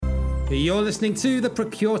You're listening to the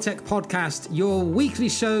ProcureTech podcast, your weekly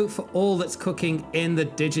show for all that's cooking in the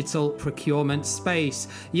digital procurement space.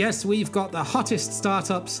 Yes, we've got the hottest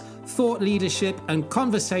startups, thought leadership, and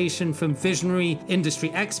conversation from visionary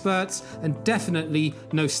industry experts, and definitely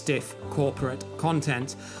no stiff corporate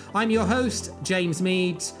content. I'm your host, James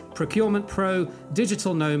Meads, Procurement Pro,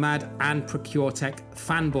 Digital Nomad, and ProcureTech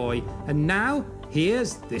fanboy. And now,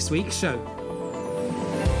 here's this week's show.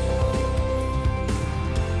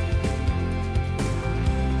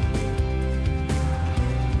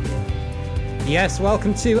 Yes,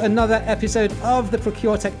 welcome to another episode of the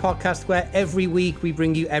ProcureTech podcast, where every week we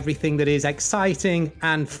bring you everything that is exciting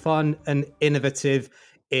and fun and innovative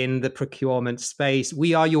in the procurement space.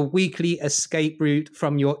 We are your weekly escape route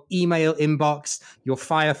from your email inbox, your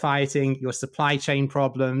firefighting, your supply chain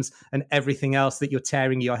problems, and everything else that you're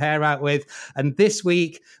tearing your hair out with. And this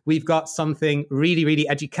week, we've got something really, really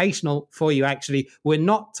educational for you, actually. We're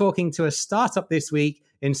not talking to a startup this week.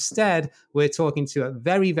 Instead, we're talking to a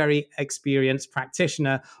very, very experienced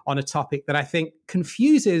practitioner on a topic that I think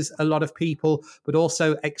confuses a lot of people, but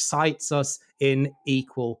also excites us in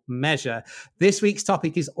equal measure. This week's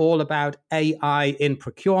topic is all about AI in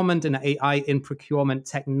procurement and AI in procurement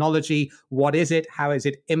technology. What is it? How is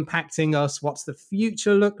it impacting us? What's the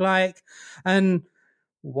future look like? And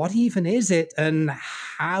what even is it, and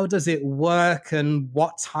how does it work, and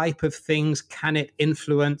what type of things can it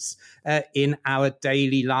influence in our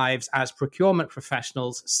daily lives as procurement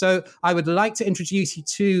professionals? So I would like to introduce you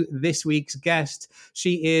to this week's guest.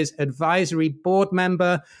 She is advisory board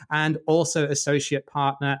member and also associate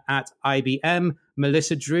partner at IBM.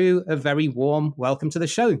 Melissa Drew, a very warm welcome to the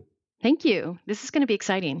show. Thank you. This is going to be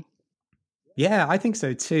exciting. Yeah, I think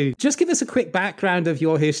so too. Just give us a quick background of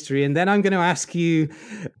your history, and then I'm going to ask you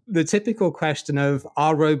the typical question of,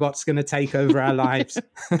 are robots going to take over our lives?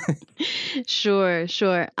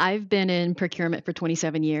 Sure. I've been in procurement for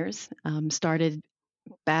 27 years, started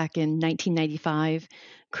back in 1995,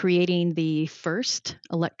 creating the first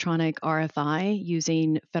electronic RFI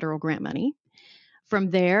using federal grant money. From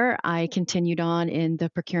there, I continued on in the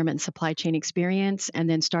procurement and supply chain experience, and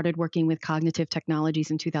then started working with cognitive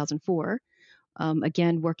technologies in 2004.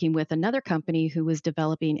 Again, working with another company who was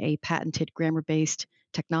developing a patented grammar-based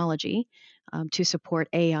technology to support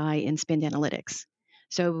AI in spend analytics.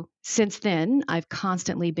 So since then, I've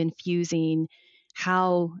constantly been fusing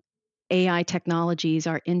how AI technologies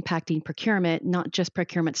are impacting procurement, not just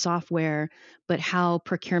procurement software, but how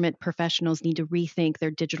procurement professionals need to rethink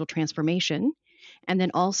their digital transformation, and then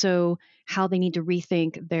also how they need to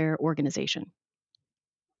rethink their organization.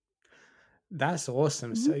 That's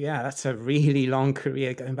awesome. So yeah, that's a really long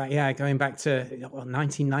career going back to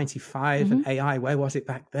 1995 and AI. Where was it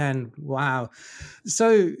back then? Wow.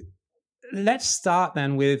 So let's start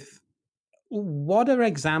then with, what are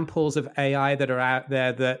examples of AI that are out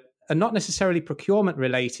there that are not necessarily procurement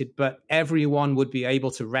related, but everyone would be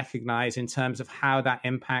able to recognize in terms of how that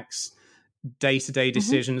impacts day-to-day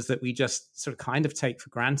decisions that we just sort of kind of take for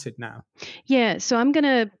granted now? Yeah, so I'm going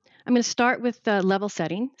to start with the level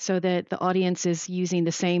setting so that the audience is using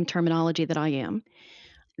the same terminology that I am.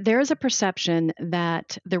 There is a perception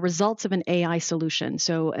that the results of an AI solution,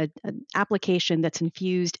 so an application that's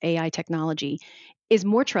infused AI technology, is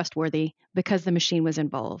more trustworthy because the machine was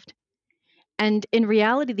involved. And in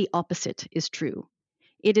reality, the opposite is true.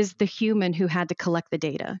 It is the human who had to collect the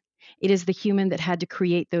data. It is the human that had to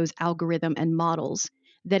create those algorithm and models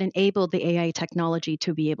that enabled the AI technology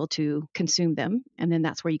to be able to consume them. And then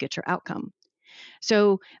that's where you get your outcome.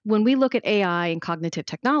 So when we look at AI and cognitive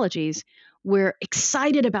technologies, we're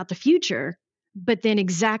excited about the future, but then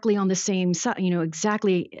exactly on the same side,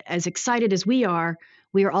 exactly as excited as we are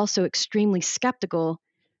also extremely skeptical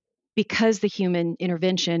because the human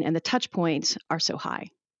intervention and the touch points are so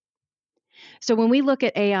high. So when we look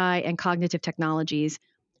at AI and cognitive technologies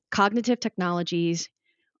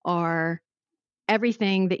are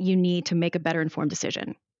everything that you need to make a better informed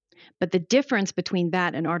decision. But the difference between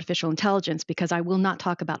that and artificial intelligence, because I will not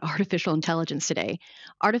talk about artificial intelligence today,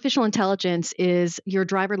 artificial intelligence is your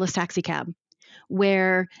driverless taxi cab,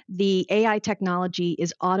 where the AI technology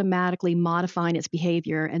is automatically modifying its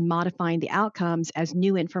behavior and modifying the outcomes as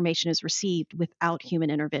new information is received without human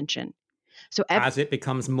intervention. So as it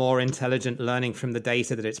becomes more intelligent, learning from the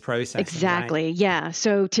data that it's processing. Exactly. Right? Yeah.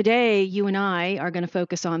 So today, you and I are going to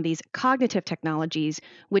focus on these cognitive technologies,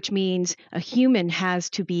 which means a human has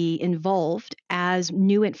to be involved as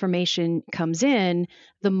new information comes in.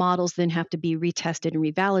 The models then have to be retested and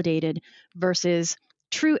revalidated versus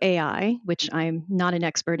true AI, which I'm not an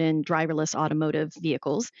expert in driverless automotive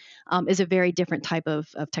vehicles, is a very different type of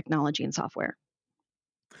technology and software.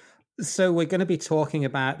 So we're going to be talking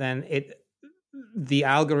about then the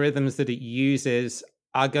algorithms that it uses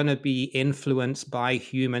are going to be influenced by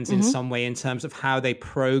humans in some way in terms of how they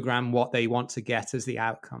program what they want to get as the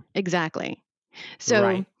outcome. Exactly. So,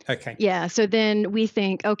 Right. Okay. yeah. So then we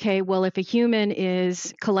think, okay, well, if a human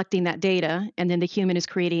is collecting that data and then the human is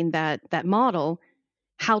creating that model,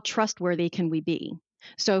 how trustworthy can we be?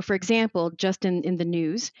 So, for example, just in the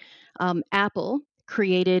news, Apple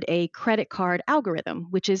created a credit card algorithm,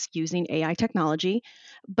 which is using AI technology.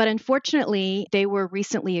 But unfortunately, they were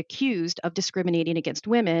recently accused of discriminating against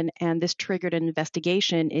women, and this triggered an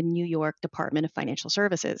investigation in New York Department of Financial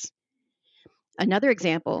Services. Another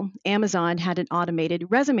example, Amazon had an automated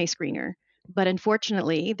resume screener, but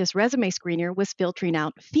unfortunately, this resume screener was filtering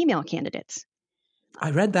out female candidates.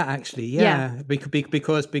 I read that actually, Yeah.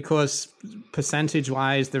 yeah, because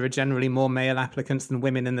percentage-wise, there are generally more male applicants than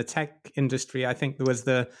women in the tech industry. I think there was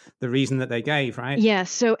the reason that they gave, right? Yeah.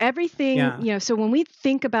 So everything, Yeah. so when we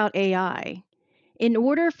think about AI, in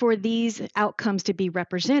order for these outcomes to be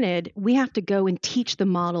represented, we have to go and teach the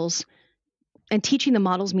models. And teaching the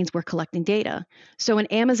models means we're collecting data. So in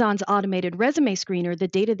Amazon's automated resume screener, the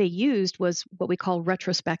data they used was what we call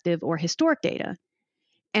retrospective or historic data.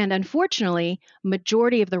 And unfortunately,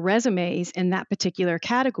 majority of the resumes in that particular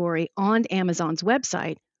category on Amazon's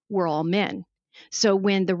website were all men. So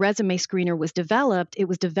when the resume screener was developed, it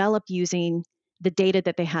was developed using the data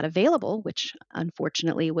that they had available, which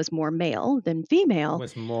unfortunately was more male than female.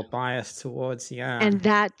 Was more biased towards, yeah. And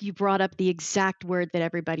that you brought up the exact word that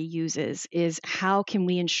everybody uses is how can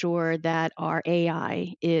we ensure that our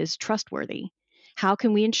AI is trustworthy? How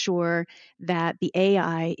can we ensure that the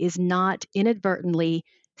AI is not inadvertently,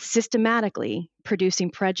 systematically producing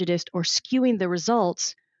prejudice or skewing the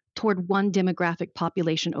results toward one demographic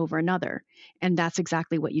population over another? And that's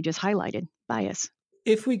exactly what you just highlighted, bias.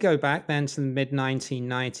 If we go back then to the mid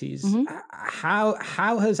 1990s, Mhm.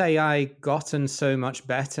 how has AI gotten so much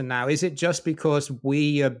better now? Is it just because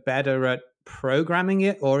we are better at programming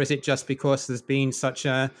it, or is it just because there's been such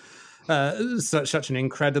an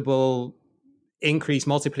incredible increased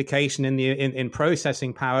multiplication in in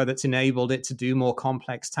processing power that's enabled it to do more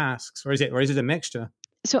complex tasks, or is it a mixture?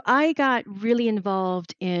 So I got really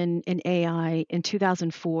involved in AI in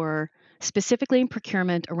 2004, specifically in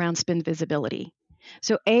procurement around spend visibility.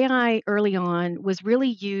 So AI early on was really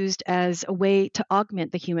used as a way to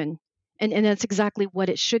augment the human. And that's exactly what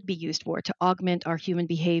it should be used for, to augment our human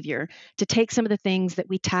behavior, to take some of the things that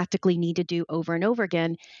we tactically need to do over and over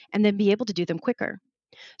again, and then be able to do them quicker.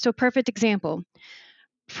 So, perfect example.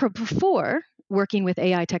 Before working with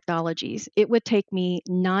AI technologies, it would take me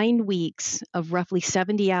 9 weeks of roughly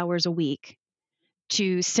 70 hours a week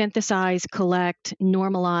to synthesize, collect,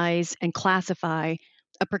 normalize, and classify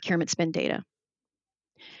a procurement spend data.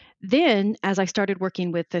 Then, as I started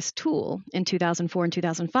working with this tool in 2004 and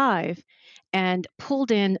 2005, and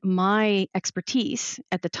pulled in my expertise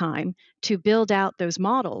at the time to build out those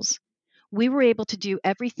models, we were able to do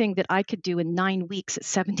everything that I could do in 9 weeks at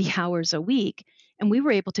 70 hours a week, and we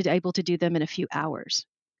were able to do them in a few hours.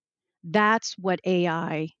 That's what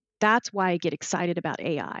AI, that's why I get excited about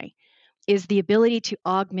AI, is the ability to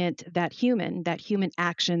augment that human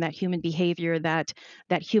action, that human behavior, that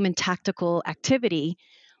human tactical activity,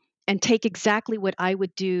 and take exactly what I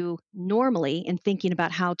would do normally in thinking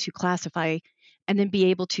about how to classify and then be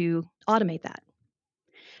able to automate that.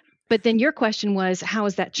 But then your question was, how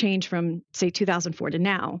has that changed from, say, 2004 to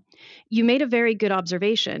now? You made a very good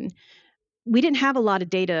observation. We didn't have a lot of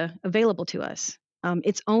data available to us.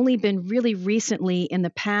 It's only been really recently in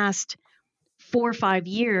the past 4 or 5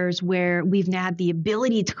 years where we've had the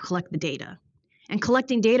ability to collect the data. And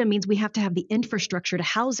collecting data means we have to have the infrastructure to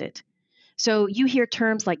house it. So you hear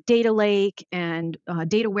terms like data lake and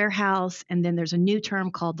data warehouse, and then there's a new term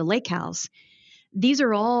called the lake house. These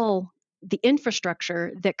are all the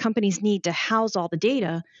infrastructure that companies need to house all the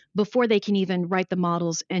data before they can even write the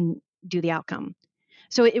models and do the outcome.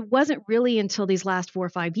 So it wasn't really until these last 4 or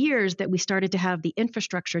 5 years that we started to have the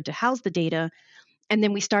infrastructure to house the data. And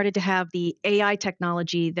then we started to have the AI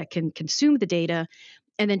technology that can consume the data.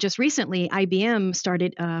 And then just recently, IBM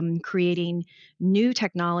started creating new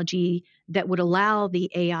technology that would allow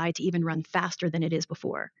the AI to even run faster than it is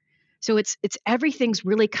before. So it's everything's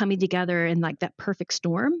really coming together in like that perfect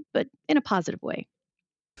storm, but in a positive way.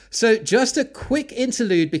 So just a quick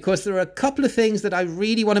interlude, because there are a couple of things that I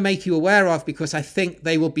really want to make you aware of, because I think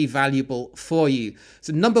they will be valuable for you.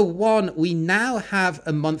 So number one, we now have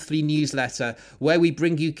a monthly newsletter where we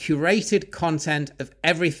bring you curated content of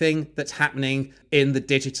everything that's happening in the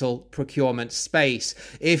digital procurement space.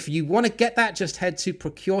 If you want to get that, just head to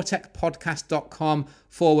procuretechpodcast.com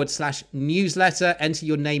procurement.com/newsletter. Enter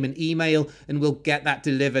your name and email, and we'll get that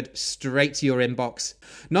delivered straight to your inbox.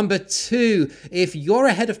 Number 2, if you're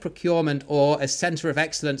a head of procurement or a center of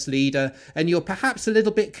excellence leader, and you're perhaps a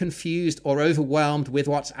little bit confused or overwhelmed with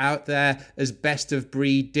what's out there as best of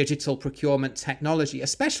breed digital procurement technology,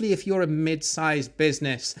 especially if you're a mid-sized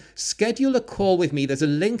business, schedule a call with me. There's a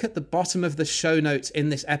link at the bottom of the show notes in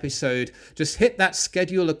this episode. Just hit that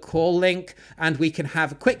schedule a call link, and we can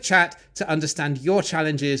have a quick chat to understand your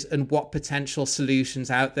challenges and what potential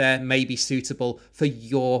solutions out there may be suitable for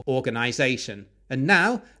your organization. And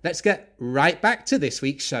now let's get right back to this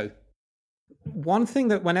week's show. One thing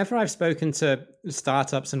that whenever I've spoken to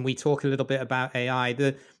startups and we talk a little bit about AI,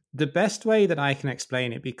 the best way that I can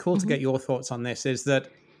explain it, it'd be cool to get your thoughts on this, is that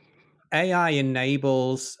AI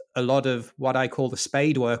enables a lot of what I call the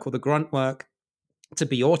spade work or the grunt work to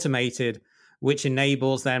be automated, which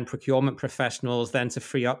enables then procurement professionals then to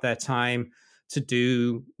free up their time to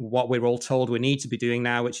do what we're all told we need to be doing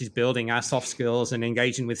now, which is building our soft skills and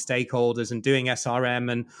engaging with stakeholders and doing SRM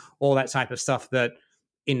and all that type of stuff that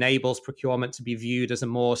enables procurement to be viewed as a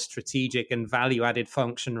more strategic and value-added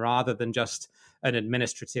function rather than just an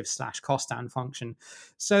administrative / cost down function.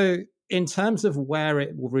 So in terms of where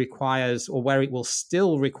it requires or where it will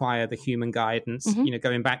still require the human guidance,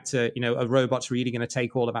 going back to, a robot's really going to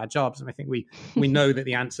take all of our jobs. And I think we know that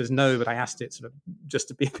the answer is no, but I asked it sort of just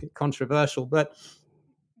to be a bit controversial. But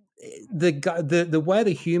the where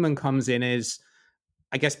the human comes in is,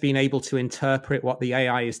 I guess, being able to interpret what the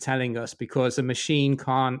AI is telling us, because a machine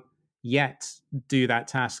can't yet do that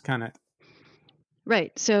task, can it?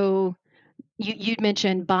 Right. So you'd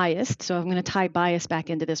mentioned biased, so I'm going to tie bias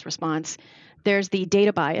back into this response. There's the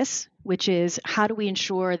data bias, which is how do we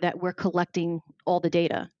ensure that we're collecting all the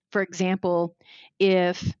data? For example,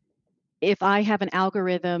 if I have an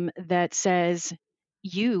algorithm that says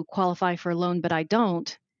you qualify for a loan, but I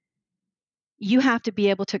don't, you have to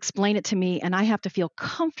be able to explain it to me, and I have to feel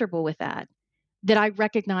comfortable with that I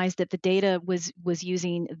recognize that the data was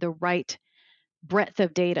using the right breadth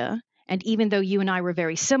of data. And even though you and I were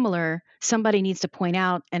very similar, somebody needs to point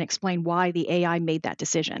out and explain why the AI made that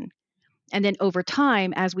decision. And then over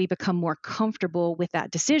time, as we become more comfortable with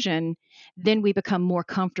that decision, then we become more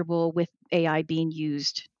comfortable with AI being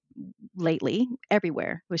used lately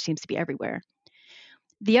everywhere, which seems to be everywhere.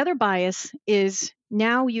 The other bias is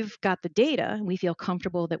now you've got the data, and we feel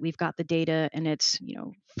comfortable that we've got the data and it's,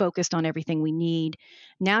 focused on everything we need.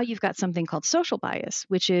 Now you've got something called social bias,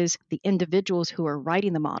 which is the individuals who are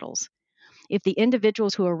writing the models. If the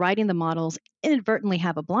individuals who are writing the models inadvertently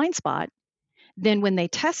have a blind spot, then when they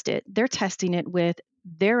test it, they're testing it with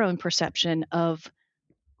their own perception of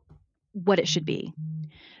what it should be.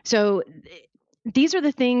 So these are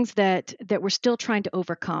the things that we're still trying to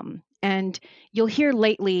overcome. And you'll hear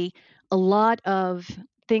lately a lot of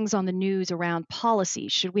things on the news around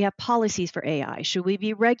policies. Should we have policies for AI? Should we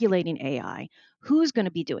be regulating AI? Who's going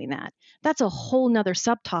to be doing that? That's a whole nother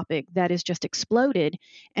subtopic that has just exploded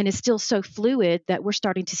and is still so fluid that we're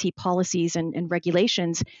starting to see policies and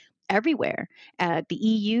regulations everywhere, at the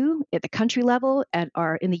EU, at the country level,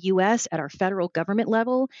 in the US, at our federal government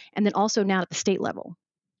level, and then also now at the state level.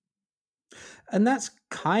 And that's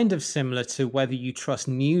kind of similar to whether you trust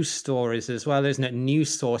news stories as well, isn't it?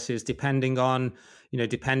 News sources, depending on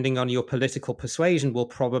your political persuasion, will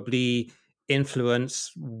probably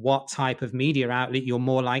influence what type of media outlet you're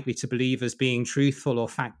more likely to believe as being truthful or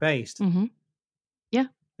fact-based. Mm-hmm. Yeah.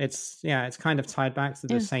 It's kind of tied back to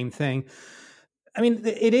the same thing. I mean,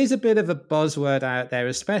 it is a bit of a buzzword out there,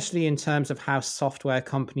 especially in terms of how software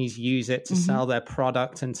companies use it to sell their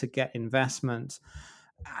product and to get investment.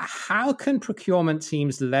 How can procurement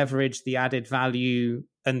teams leverage the added value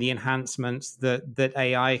and the enhancements that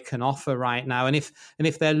AI can offer right now? And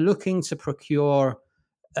if they're looking to procure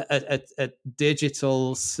a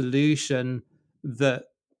digital solution that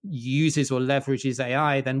uses or leverages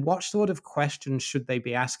AI, then what sort of questions should they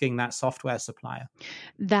be asking that software supplier?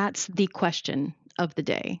 That's the question of the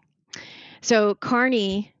day. So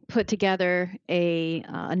Kearney put together a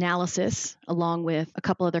analysis along with a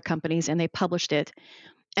couple other companies, and they published it.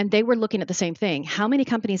 And they were looking at the same thing. How many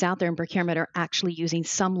companies out there in procurement are actually using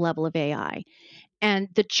some level of AI? And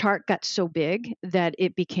the chart got so big that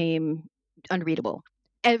it became unreadable.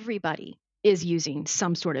 Everybody is using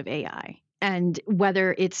some sort of AI. And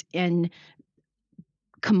whether it's in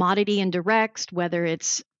commodity and directs, whether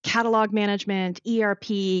it's catalog management,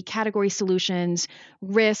 ERP, category solutions,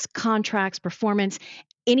 risk, contracts, performance,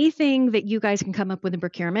 anything that you guys can come up with in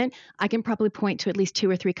procurement, I can probably point to at least 2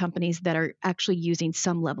 or 3 companies that are actually using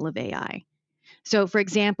some level of AI. So for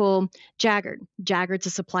example, Jaggard's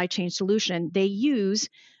a supply chain solution. They use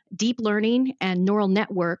deep learning and neural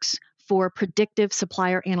networks for predictive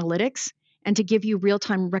supplier analytics and to give you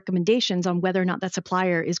real-time recommendations on whether or not that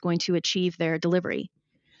supplier is going to achieve their delivery.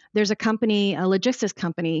 There's a company, a logistics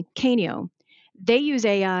company, Canio. They use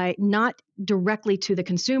AI not directly to the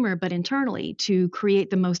consumer, but internally to create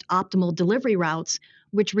the most optimal delivery routes,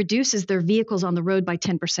 which reduces their vehicles on the road by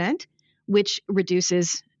 10%, which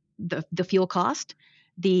reduces the fuel cost,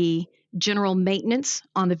 the general maintenance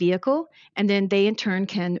on the vehicle, and then they in turn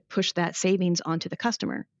can push that savings onto the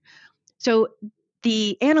customer. So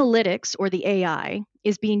the analytics or the AI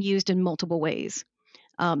is being used in multiple ways.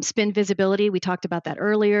 Spend visibility, we talked about that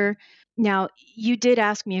earlier. Now, you did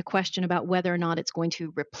ask me a question about whether or not it's going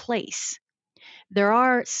to replace. There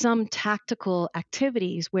are some tactical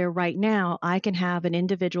activities where right now I can have an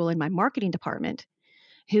individual in my marketing department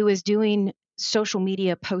who is doing social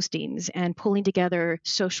media postings and pulling together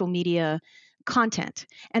social media content.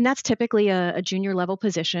 And that's typically a junior level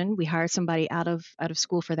position. We hire somebody out of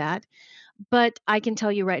school for that. But I can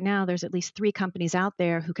tell you right now, there's at least 3 companies out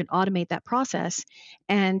there who can automate that process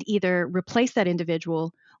and either replace that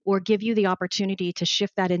individual or give you the opportunity to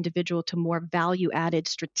shift that individual to more value added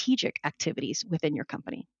strategic activities within your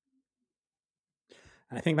company.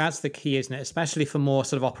 I think that's the key, isn't it? Especially for more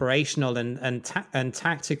sort of operational and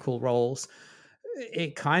tactical roles.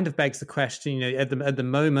 It kind of begs the question, you know, at the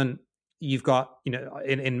moment, you've got, you know,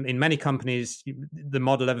 in many companies, the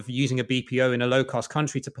model of using a BPO in a low cost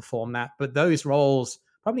country to perform that. But those roles,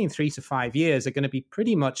 probably in 3 to 5 years, are going to be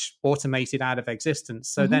pretty much automated out of existence.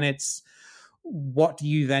 So then it's, what do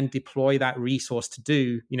you then deploy that resource to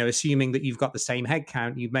do? You know, assuming that you've got the same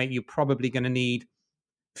headcount, you're probably going to need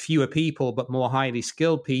fewer people, but more highly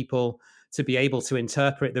skilled people to be able to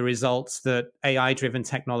interpret the results that AI-driven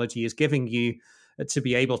technology is giving you, to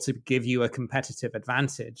be able to give you a competitive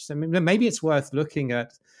advantage. So maybe it's worth looking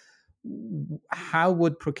at how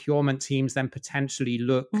would procurement teams then potentially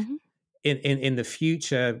look in the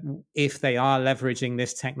future if they are leveraging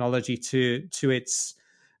this technology to its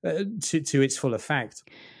full effect.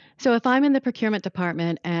 So if I'm in the procurement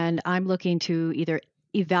department and I'm looking to either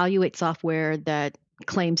evaluate software that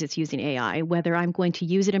claims it's using AI, whether I'm going to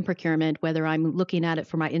use it in procurement, whether I'm looking at it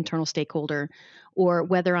for my internal stakeholder, or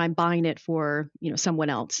whether I'm buying it for, you know, someone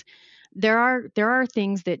else, there are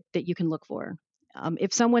things that you can look for.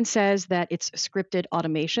 If someone says that it's scripted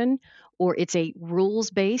automation or it's a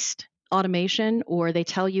rules-based automation, or they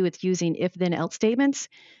tell you it's using if-then-else statements,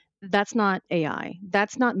 that's not AI.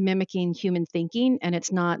 That's not mimicking human thinking, and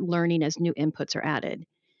it's not learning as new inputs are added.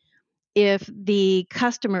 If the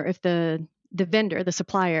customer, if the vendor, the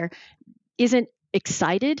supplier, isn't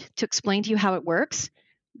excited to explain to you how it works,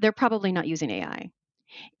 they're probably not using AI.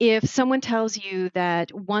 If someone tells you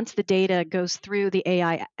that once the data goes through the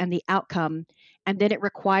AI and the outcome, and then it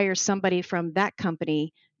requires somebody from that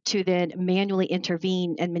company to then manually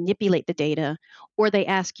intervene and manipulate the data, or they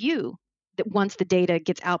ask you that once the data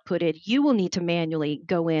gets outputted, you will need to manually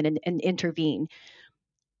go in and intervene.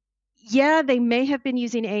 Yeah, they may have been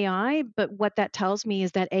using AI, but what that tells me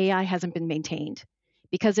is that AI hasn't been maintained.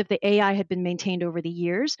 Because if the AI had been maintained over the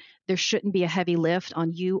years, there shouldn't be a heavy lift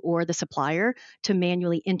on you or the supplier to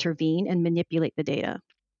manually intervene and manipulate the data.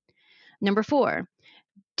 Number 4,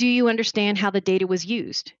 do you understand how the data was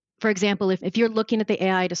used? For example, if you're looking at the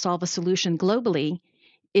AI to solve a solution globally,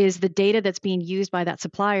 is the data that's being used by that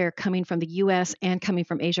supplier coming from the US and coming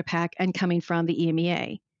from Asia Pac and coming from the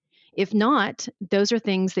EMEA? If not, those are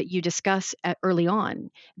things that you discuss early on.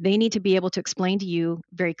 They need to be able to explain to you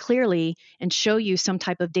very clearly and show you some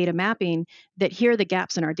type of data mapping that here are the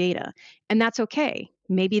gaps in our data. And that's okay.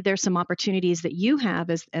 Maybe there's some opportunities that you have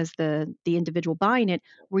as the individual buying it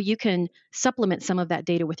where you can supplement some of that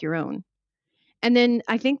data with your own. And then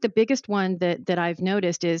I think the biggest one that I've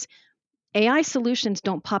noticed is AI solutions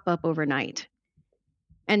don't pop up overnight.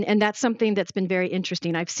 And that's something that's been very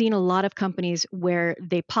interesting. I've seen a lot of companies where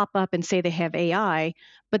they pop up and say they have AI,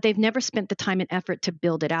 but they've never spent the time and effort to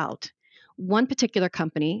build it out. One particular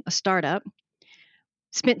company, a startup,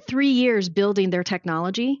 spent 3 years building their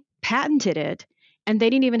technology, patented it, and they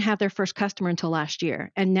didn't even have their first customer until last year.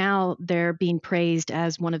 And now they're being praised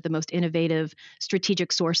as one of the most innovative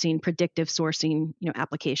strategic sourcing, predictive sourcing,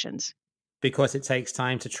 applications. Because it takes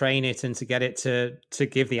time to train it and to get it to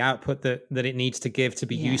give the output that it needs to give to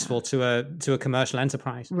be useful to a commercial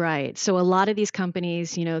enterprise. Right. So a lot of these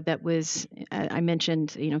companies, that was, I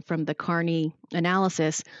mentioned, from the Carney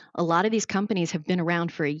analysis, a lot of these companies have been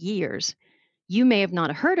around for years. You may have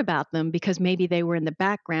not heard about them because maybe they were in the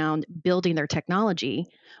background building their technology,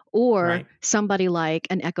 or somebody like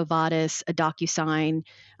an EcoVadis, a DocuSign.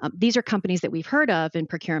 These are companies that we've heard of in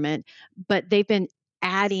procurement, but they've been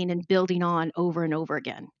adding and building on over and over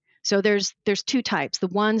again. So there's two types. The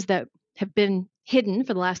ones that have been hidden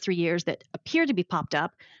for the last 3 years that appear to be popped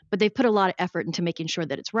up, but they've put a lot of effort into making sure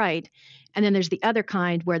that it's right. And then there's the other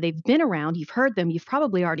kind where they've been around, you've heard them, you've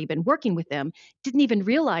probably already been working with them, didn't even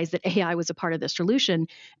realize that AI was a part of the solution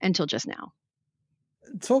until just now.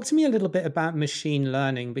 Talk to me a little bit about machine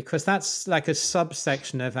learning, because that's like a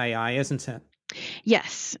subsection of AI, isn't it?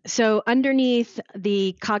 Yes. So underneath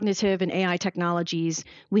the cognitive and AI technologies,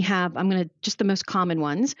 we have, I'm going to just the most common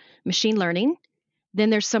ones, machine learning. Then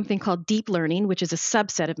there's something called deep learning, which is a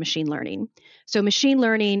subset of machine learning. So machine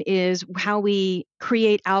learning is how we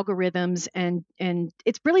create algorithms, and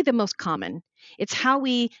it's really the most common. It's how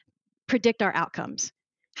we predict our outcomes,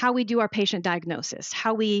 how we do our patient diagnosis,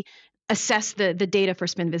 how we assess the data for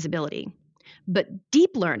spin visibility. But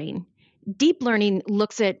deep learning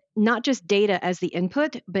looks at not just data as the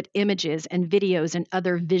input, but images and videos and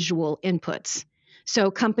other visual inputs.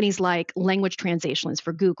 So companies like language translations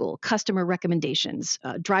for Google, customer recommendations,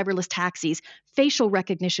 driverless taxis, facial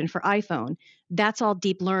recognition for iPhone, that's all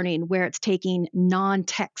deep learning where it's taking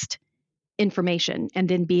non-text information and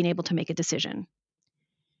then being able to make a decision.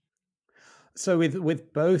 So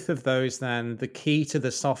with both of those, then the key to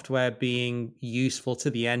the software being useful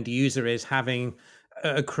to the end user is having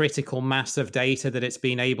a critical mass of data that it's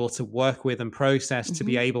been able to work with and process to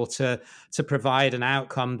be able to provide an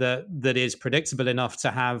outcome that is predictable enough to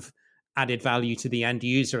have added value to the end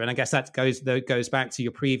user. And I guess that goes back to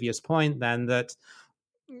your previous point then, that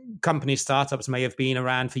companies, startups may have been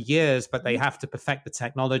around for years, but they have to perfect the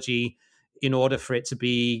technology in order for it to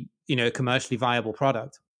be, a commercially viable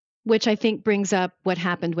product. Which I think brings up what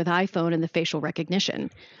happened with iPhone and the facial recognition.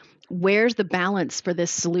 Where's the balance for this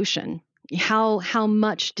solution? How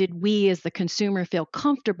much did we as the consumer feel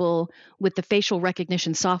comfortable with the facial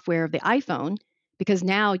recognition software of the iPhone? Because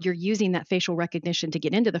now you're using that facial recognition to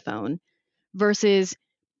get into the phone versus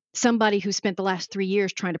somebody who spent the last 3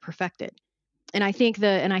 years trying to perfect it. And I think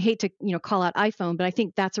and I hate to, call out iPhone, but I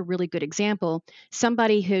think that's a really good example.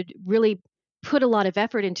 Somebody had really put a lot of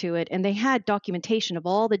effort into it, and they had documentation of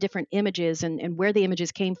all the different images and where the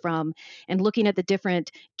images came from, and looking at the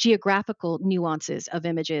different geographical nuances of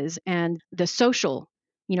images and the social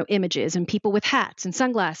images, and people with hats and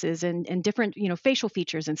sunglasses and different facial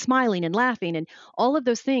features and smiling and laughing, and all of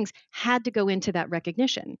those things had to go into that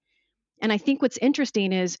recognition. And I think what's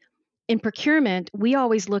interesting is in procurement, we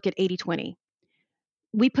always look at 80/20.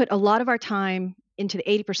 We put a lot of our time into the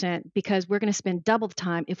 80% because we're going to spend double the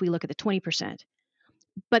time if we look at the 20%.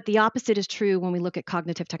 But the opposite is true when we look at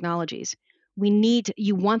cognitive technologies.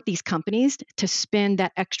 You want these companies to spend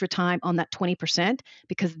that extra time on that 20%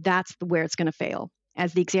 because that's where it's going to fail.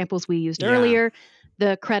 As the examples we used earlier,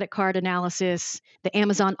 the credit card analysis, the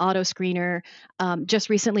Amazon auto screener. Just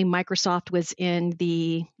recently, Microsoft was in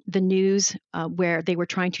the news where they were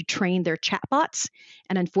trying to train their chatbots.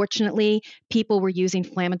 And unfortunately, people were using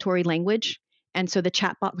inflammatory language. And so the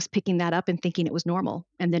chatbot was picking that up and thinking it was normal.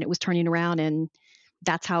 And then it was turning around, and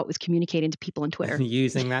that's how it was communicating to people on Twitter.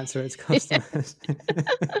 Using that to its customers.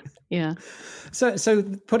 Yeah. So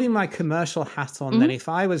putting my commercial hat on, then if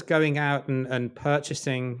I was going out and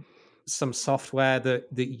purchasing some software that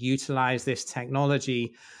utilize this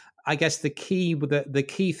technology, I guess the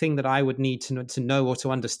key thing that I would need to know or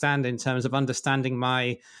to understand in terms of understanding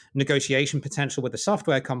my negotiation potential with the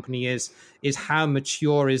software company is how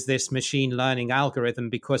mature is this machine learning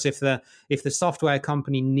algorithm? Because if the software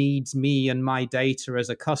company needs me and my data as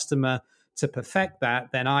a customer to perfect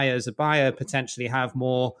that, then I as a buyer potentially have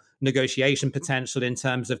more negotiation potential in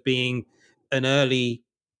terms of being an early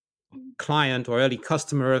client or early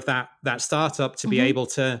customer of that startup to be able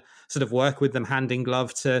to sort of work with them hand in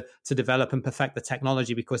glove to develop and perfect the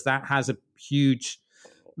technology, because that has a huge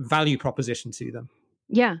value proposition to them.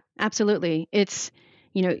 Yeah, absolutely. It's,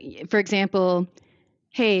 for example,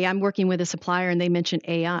 hey, I'm working with a supplier and they mention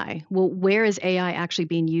AI. Well, where is AI actually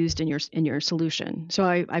being used in your solution? So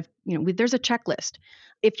I've there's a checklist.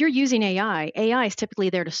 If you're using AI is typically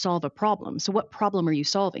there to solve a problem. So what problem are you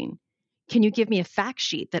solving? Can you give me a fact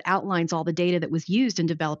sheet that outlines all the data that was used in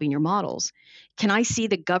developing your models? Can I see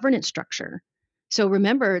the governance structure? So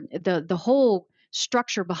remember, the whole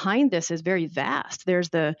structure behind this is very vast. There's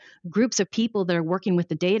the groups of people that are working with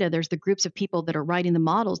the data. There's the groups of people that are writing the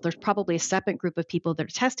models. There's probably a separate group of people that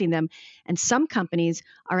are testing them. And some companies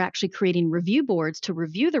are actually creating review boards to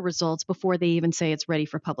review the results before they even say it's ready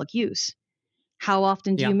for public use. How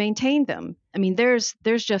often do you maintain them? I mean, there's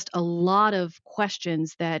just a lot of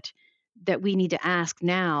questions that we need to ask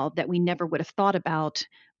now that we never would have thought about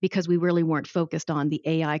because we really weren't focused on the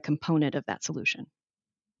AI component of that solution.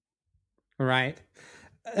 Right.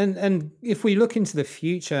 And if we look into the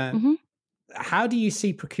future, how do you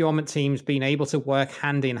see procurement teams being able to work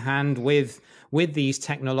hand in hand with these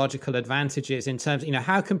technological advantages in terms,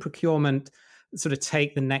 how can procurement sort of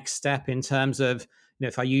take the next step in terms of,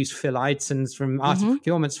 if I use Phil Eidson's from Art of Mm-hmm.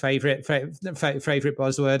 Procurement's favorite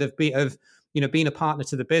buzzword of being a partner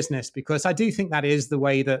to the business, because I do think that is the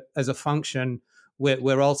way that as a function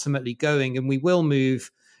we're ultimately going, and we will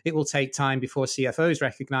move. It will take time before CFOs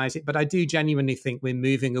recognize it, but I do genuinely think we're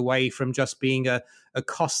moving away from just being a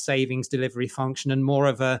cost savings delivery function and more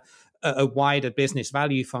of a wider business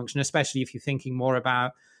value function, especially if you're thinking more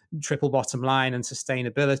about triple bottom line and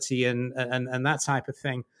sustainability and that type of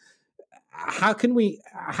thing. How can we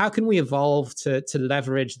evolve to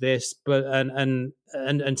leverage this, but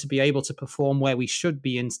and to be able to perform where we should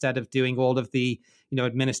be instead of doing all of the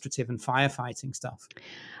administrative and firefighting stuff?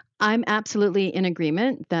 I'm absolutely in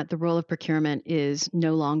agreement that the role of procurement is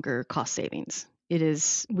no longer cost savings. It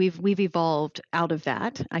is we've evolved out of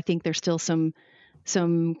that. I think there's still some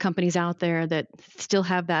companies out there that still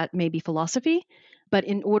have that maybe philosophy, but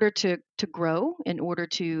in order to grow, in order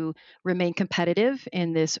to remain competitive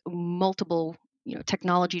in this multiple,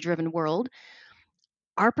 technology driven world,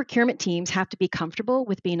 our procurement teams have to be comfortable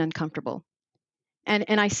with being uncomfortable.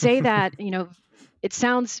 And I say that, it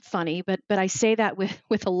sounds funny, but I say that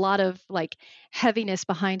with a lot of like heaviness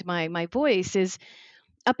behind my voice. Is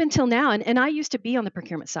up until now, and I used to be on the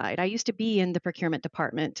procurement side. I used to be in the procurement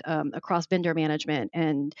department, across vendor management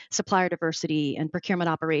and supplier diversity and procurement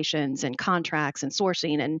operations and contracts and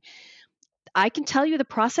sourcing. And I can tell you the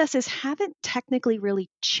processes haven't technically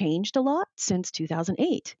really changed a lot since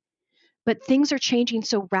 2008. But things are changing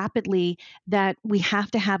so rapidly that we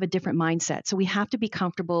have to have a different mindset. So we have to be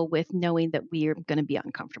comfortable with knowing that we are going to be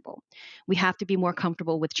uncomfortable. We have to be more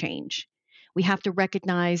comfortable with change. We have to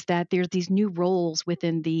recognize that there's these new roles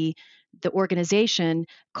within the organization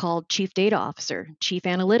called chief data officer, chief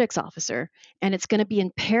analytics officer, and it's going to be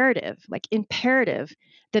imperative,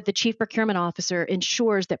 that the chief procurement officer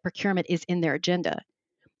ensures that procurement is in their agenda.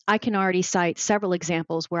 I can already cite several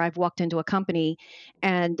examples where I've walked into a company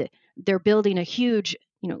and they're building a huge,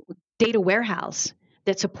 data warehouse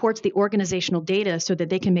that supports the organizational data so that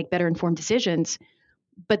they can make better informed decisions.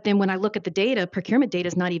 But then when I look at the data, procurement data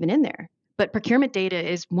is not even in there. But procurement data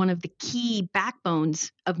is one of the key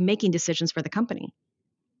backbones of making decisions for the company.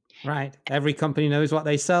 Right. Every company knows what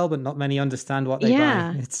they sell, but not many understand what they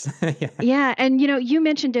buy. It's Yeah. And you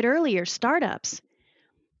mentioned it earlier, startups.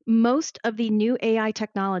 Most of the new AI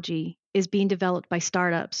technology is being developed by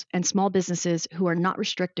startups and small businesses who are not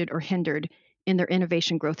restricted or hindered in their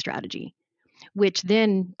innovation growth strategy, which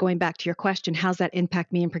then, going back to your question, how's that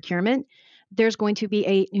impact me in procurement? There's going to be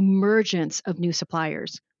an emergence of new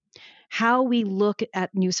suppliers. How we look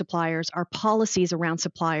at new suppliers, our policies around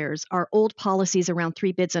suppliers, our old policies around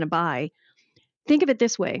 3 bids and a buy. Think of it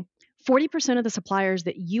this way: 40% of the suppliers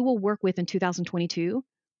that you will work with in 2022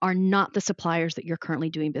 are not the suppliers that you're currently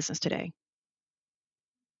doing business today.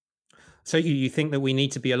 So you think that we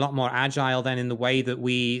need to be a lot more agile then in the way that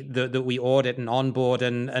we audit and onboard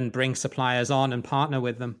and bring suppliers on and partner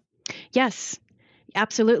with them? Yes,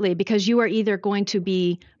 absolutely, because you are either going to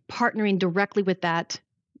be partnering directly with that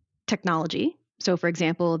technology. So, for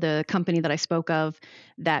example, the company that I spoke of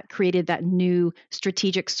that created that new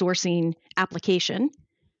strategic sourcing application,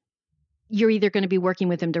 you're either going to be working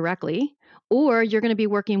with them directly, or you're going to be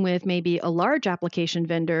working with maybe a large application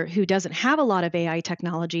vendor who doesn't have a lot of AI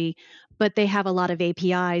technology, but they have a lot of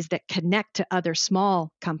APIs that connect to other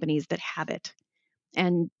small companies that have it.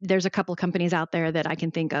 And there's a couple of companies out there that I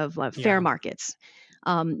can think of, Fair Markets.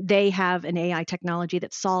 They have an AI technology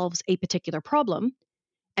that solves a particular problem,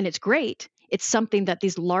 and it's great. It's something that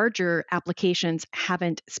these larger applications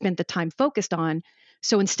haven't spent the time focused on.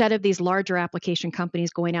 So instead of these larger application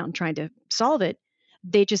companies going out and trying to solve it,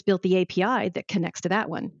 they just built the API that connects to that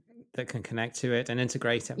one. That can connect to it and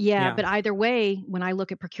integrate it. Yeah, but either way, when I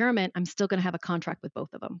look at procurement, I'm still going to have a contract with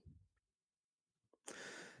both of them.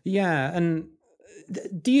 Yeah. And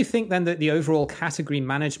do you think then that the overall category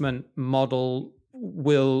management model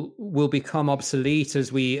will become obsolete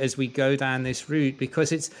as we go down this route?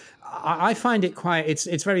 Because I find it quite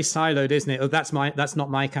it's very siloed, isn't it? Oh, that's not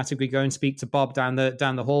my category. Go and speak to Bob down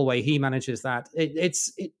the hallway. He manages that.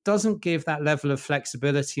 It doesn't give that level of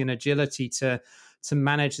flexibility and agility to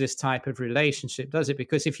manage this type of relationship, does it?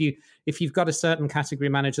 Because if you've got a certain category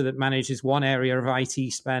manager that manages one area of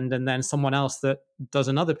IT spend and then someone else that does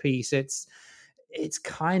another piece, it's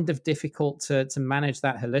kind of difficult to manage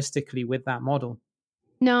that holistically with that model.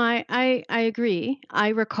 No, I agree. I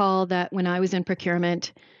recall that when I was in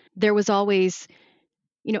procurement, there was always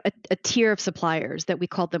a tier of suppliers that we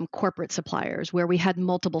called them corporate suppliers, where we had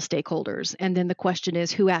multiple stakeholders. And then the question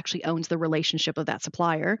is, who actually owns the relationship of that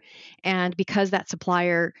supplier? And because that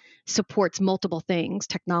supplier supports multiple things,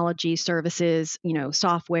 technology, services,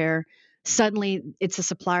 software, suddenly it's a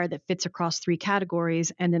supplier that fits across three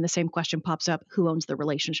categories. And then the same question pops up, who owns the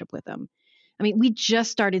relationship with them? I mean, we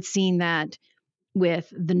just started seeing that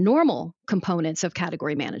with the normal components of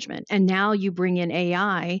category management. And now you bring in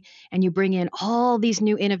AI and you bring in all these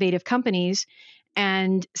new innovative companies,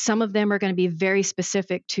 and some of them are going to be very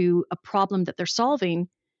specific to a problem that they're solving,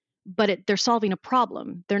 but they're solving a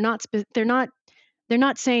problem. They're not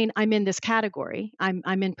saying I'm in this category.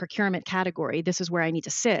 I'm in procurement category. This is where I need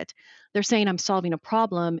to sit. They're saying I'm solving a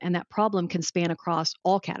problem, and that problem can span across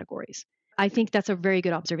all categories. I think that's a very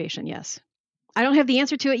good observation. Yes. I don't have the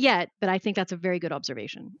answer to it yet, but I think that's a very good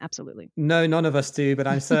observation. Absolutely. No, none of us do, but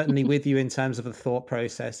I'm certainly with you in terms of the thought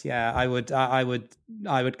process. Yeah, I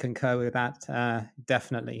would concur with that,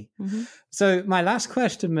 definitely. Mm-hmm. So my last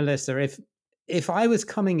question, Melissa, if I was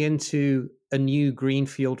coming into a new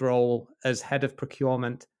greenfield role as head of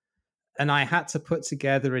procurement and I had to put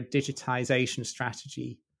together a digitization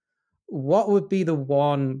strategy, what would be the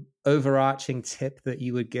one overarching tip that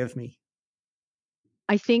you would give me?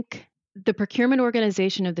 I think the procurement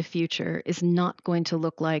organization of the future is not going to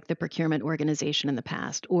look like the procurement organization in the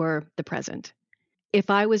past or the present. If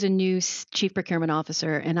I was a new chief procurement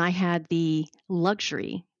officer and I had the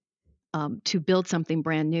luxury to build something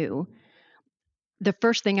brand new, the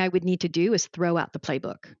first thing I would need to do is throw out the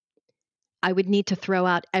playbook. I would need to throw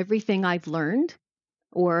out everything I've learned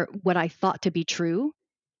or what I thought to be true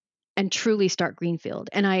and truly start greenfield.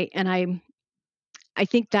 And I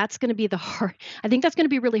think that's going to be I think that's going to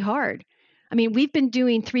be really hard. I mean, we've been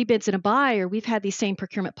doing 3 bids and a buy, or we've had these same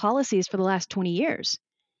procurement policies for the last 20 years.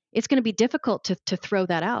 It's going to be difficult to throw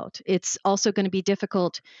that out. It's also going to be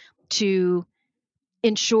difficult to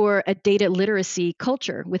ensure a data literacy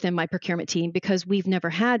culture within my procurement team because we've never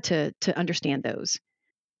had to understand those.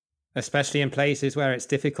 Especially in places where it's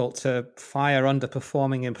difficult to fire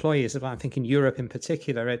underperforming employees. I'm thinking Europe in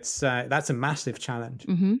particular. That's a massive challenge.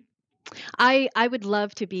 Mm-hmm. I would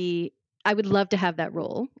love to have that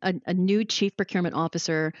role, a new chief procurement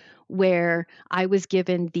officer where I was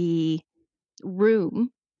given the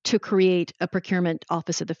room to create a procurement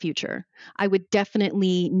office of the future. I would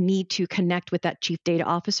definitely need to connect with that chief data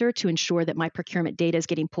officer to ensure that my procurement data is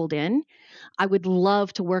getting pulled in. I would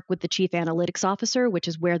love to work with the chief analytics officer, which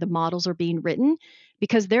is where the models are being written,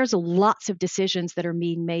 because there's lots of decisions that are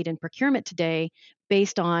being made in procurement today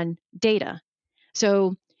based on data.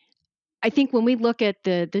 So I think when we look at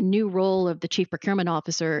the new role of the chief procurement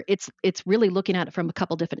officer, it's really looking at it from a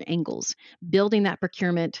couple different angles, building that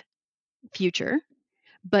procurement future,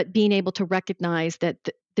 but being able to recognize that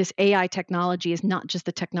this AI technology is not just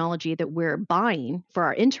the technology that we're buying for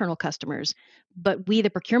our internal customers, but we,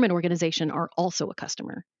 the procurement organization, are also a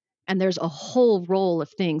customer. And there's a whole roll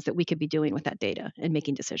of things that we could be doing with that data and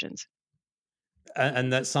making decisions.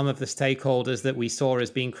 And that some of the stakeholders that we saw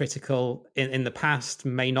as being critical in the past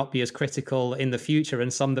may not be as critical in the future,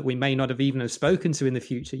 and some that we may not have even have spoken to in the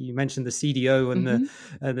future. You mentioned the CDO and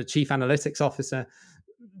Mm-hmm. the chief analytics officer.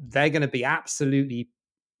 They're going to be absolutely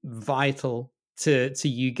vital to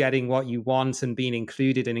you getting what you want and being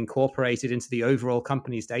included and incorporated into the overall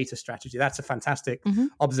company's data strategy. That's a fantastic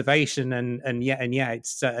observation, and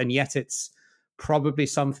yet it's probably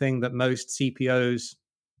something that most CPOs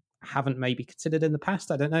haven't maybe considered in the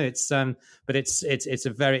past. I don't know. But it's a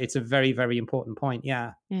very, very important point.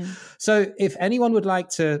 Yeah. So if anyone would like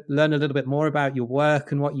to learn a little bit more about your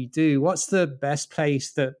work and what you do, what's the best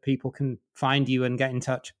place that people can find you and get in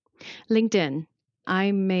touch? LinkedIn.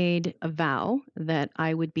 I made a vow that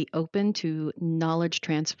I would be open to knowledge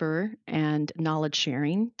transfer and knowledge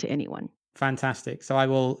sharing to anyone. Fantastic. So I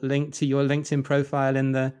will link to your LinkedIn profile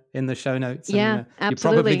in the show notes. Yeah, absolutely.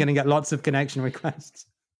 You're probably going to get lots of connection requests.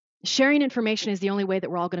 Sharing information is the only way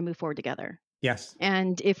that we're all going to move forward together. Yes.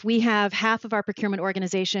 And if we have half of our procurement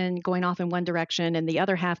organization going off in one direction and the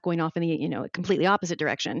other half going off in the completely opposite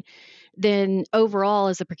direction, then overall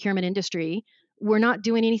as a procurement industry, we're not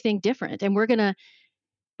doing anything different. And we're gonna,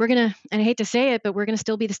 and I hate to say it, but we're gonna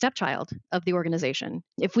still be the stepchild of the organization.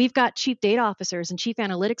 If we've got chief data officers and chief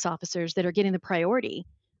analytics officers that are getting the priority,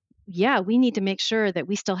 yeah, we need to make sure that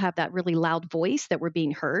we still have that really loud voice, that we're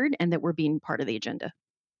being heard and that we're being part of the agenda.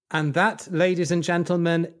 And that, ladies and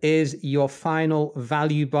gentlemen, is your final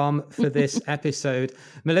value bomb for this episode.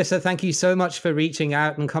 Melissa, thank you so much for reaching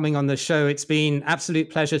out and coming on the show. It's been an absolute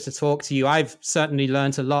pleasure to talk to you. I've certainly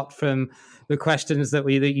learned a lot from the questions that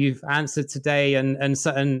you've answered today, and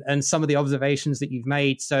some of the observations that you've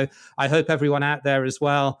made. So I hope everyone out there as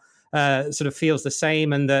well sort of feels the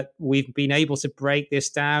same, and that we've been able to break this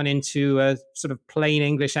down into a sort of plain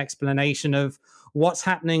English explanation of what's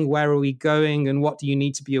happening, where are we going, and what do you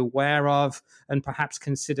need to be aware of and perhaps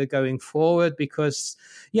consider going forward. Because,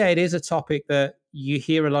 yeah, it is a topic that you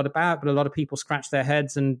hear a lot about, but a lot of people scratch their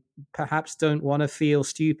heads and perhaps don't want to feel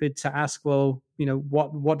stupid to ask, well,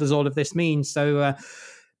 what does all of this mean? So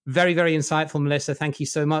very, very insightful, Melissa. Thank you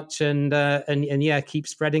so much. And yeah, keep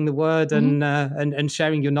spreading the word and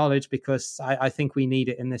sharing your knowledge, because I think we need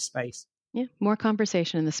it in this space. Yeah, more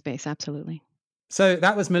conversation in this space. Absolutely. So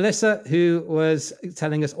that was Melissa, who was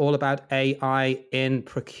telling us all about AI in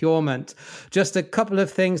procurement. Just a couple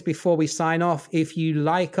of things before we sign off. If you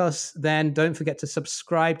like us, then don't forget to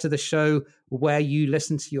subscribe to the show where you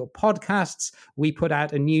listen to your podcasts. We put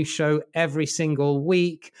out a new show every single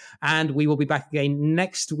week, and we will be back again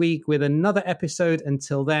next week with another episode.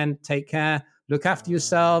 Until then, take care, look after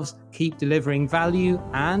yourselves, keep delivering value,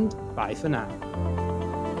 and bye for now.